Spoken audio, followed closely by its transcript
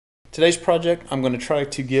Today's project, I'm going to try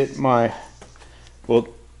to get my, well,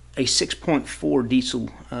 a 6.4 diesel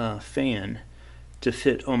fan to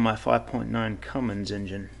fit on my 5.9 Cummins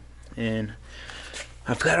engine. And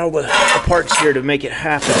I've got all the parts here to make it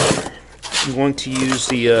happen. I'm going to use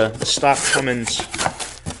the stock Cummins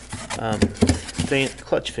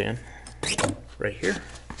clutch fan right here.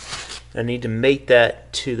 I need to mate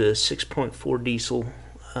that to the 6.4 diesel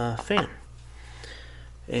fan.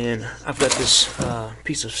 And I've got this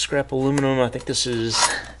piece of scrap aluminum. I think this is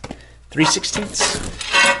 3/16,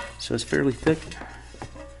 so it's fairly thick.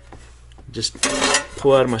 Just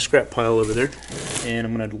pull out of my scrap pile over there, and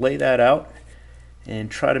I'm going to lay that out and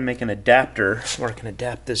try to make an adapter where I can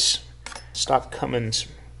adapt this stock Cummins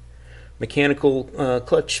mechanical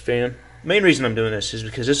clutch fan. The main reason I'm doing this is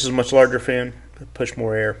because this is a much larger fan, push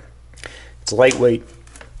more air. It's lightweight.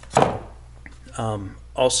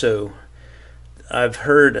 Also, I've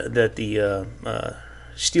heard that the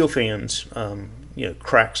steel fans,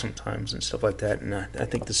 crack sometimes and stuff like that, and I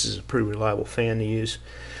think this is a pretty reliable fan to use.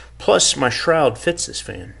 Plus, my shroud fits this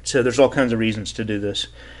fan, so there's all kinds of reasons to do this.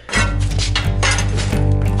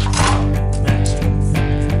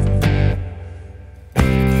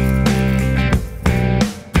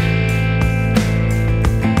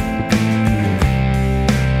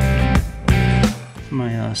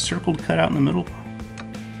 My circled cut out in the middle.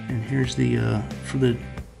 And here's the for the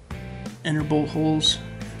inner bolt holes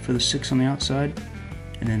for the 6 on the outside,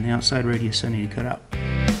 and then the outside radius I need to cut out.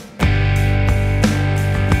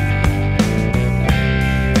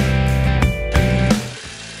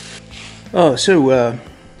 Oh, so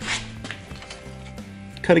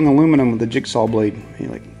cutting aluminum with a jigsaw blade,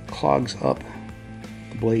 it clogs up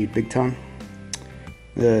the blade big time.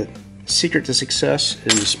 The secret to success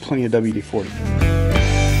is plenty of WD-40.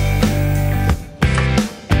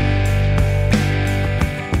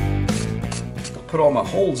 Put all my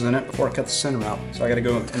holes in it before I cut the center out, so I got to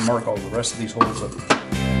go and mark all the rest of these holes up.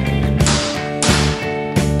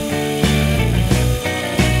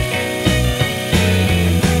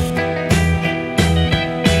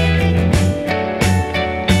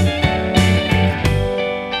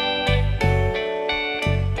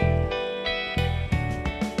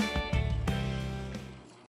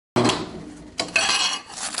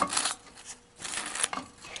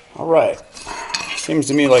 All right. Seems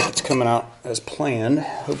to me like it's coming out as planned,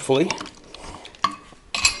 hopefully.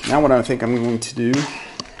 Now what I think I'm going to do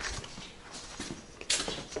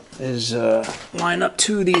is line up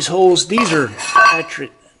 2 of these holes. These are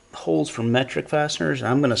metric holes for metric fasteners.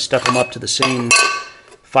 I'm going to step them up to the same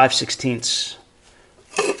 5/16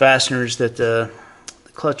 fasteners that the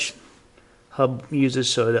clutch hub uses,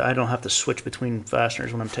 so that I don't have to switch between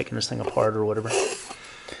fasteners when I'm taking this thing apart or whatever.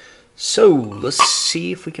 So let's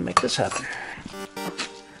see if we can make this happen.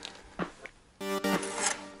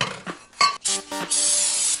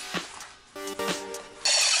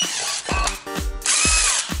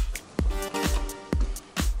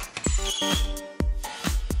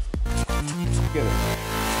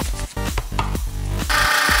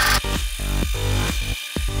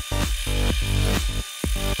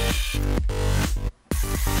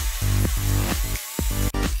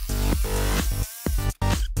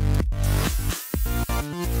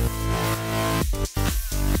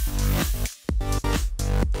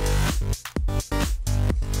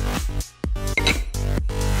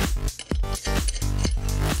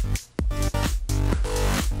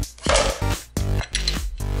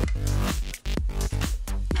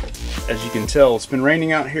 As you can tell, it's been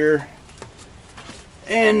raining out here,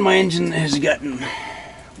 and my engine has gotten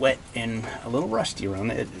wet and a little rusty around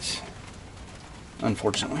the edges,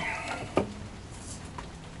 unfortunately.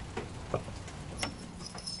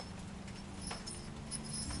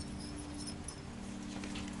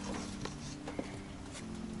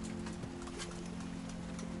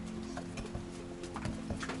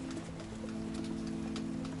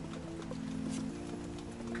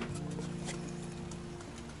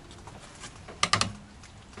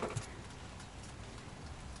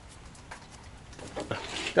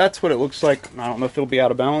 That's what it looks like. I don't know if it'll be out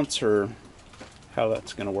of balance or how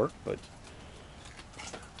that's going to work, but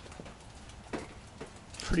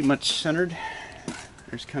pretty much centered.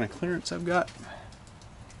 There's kind of clearance I've got.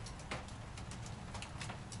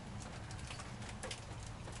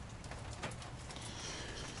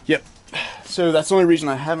 Yep. So that's the only reason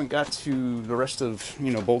I haven't got to the rest of,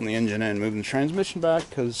 bolting the engine in, moving the transmission back,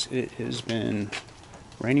 because it has been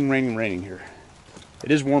raining here. It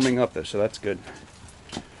is warming up though, so that's good.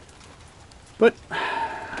 But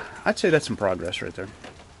I'd say that's some progress right there.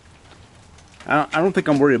 I don't think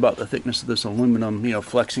I'm worried about the thickness of this aluminum,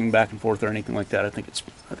 flexing back and forth or anything like that. I think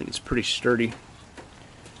it's pretty sturdy.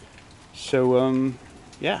 So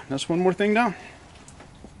yeah, that's one more thing down.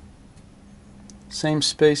 Same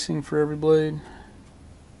spacing for every blade.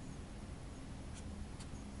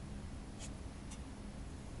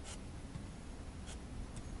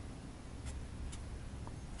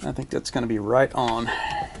 I think that's going to be right on.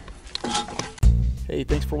 Hey,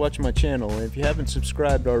 thanks for watching my channel, and if you haven't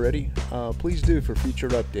subscribed already, please do for future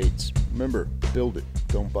updates. Remember, build it,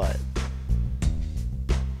 don't buy it.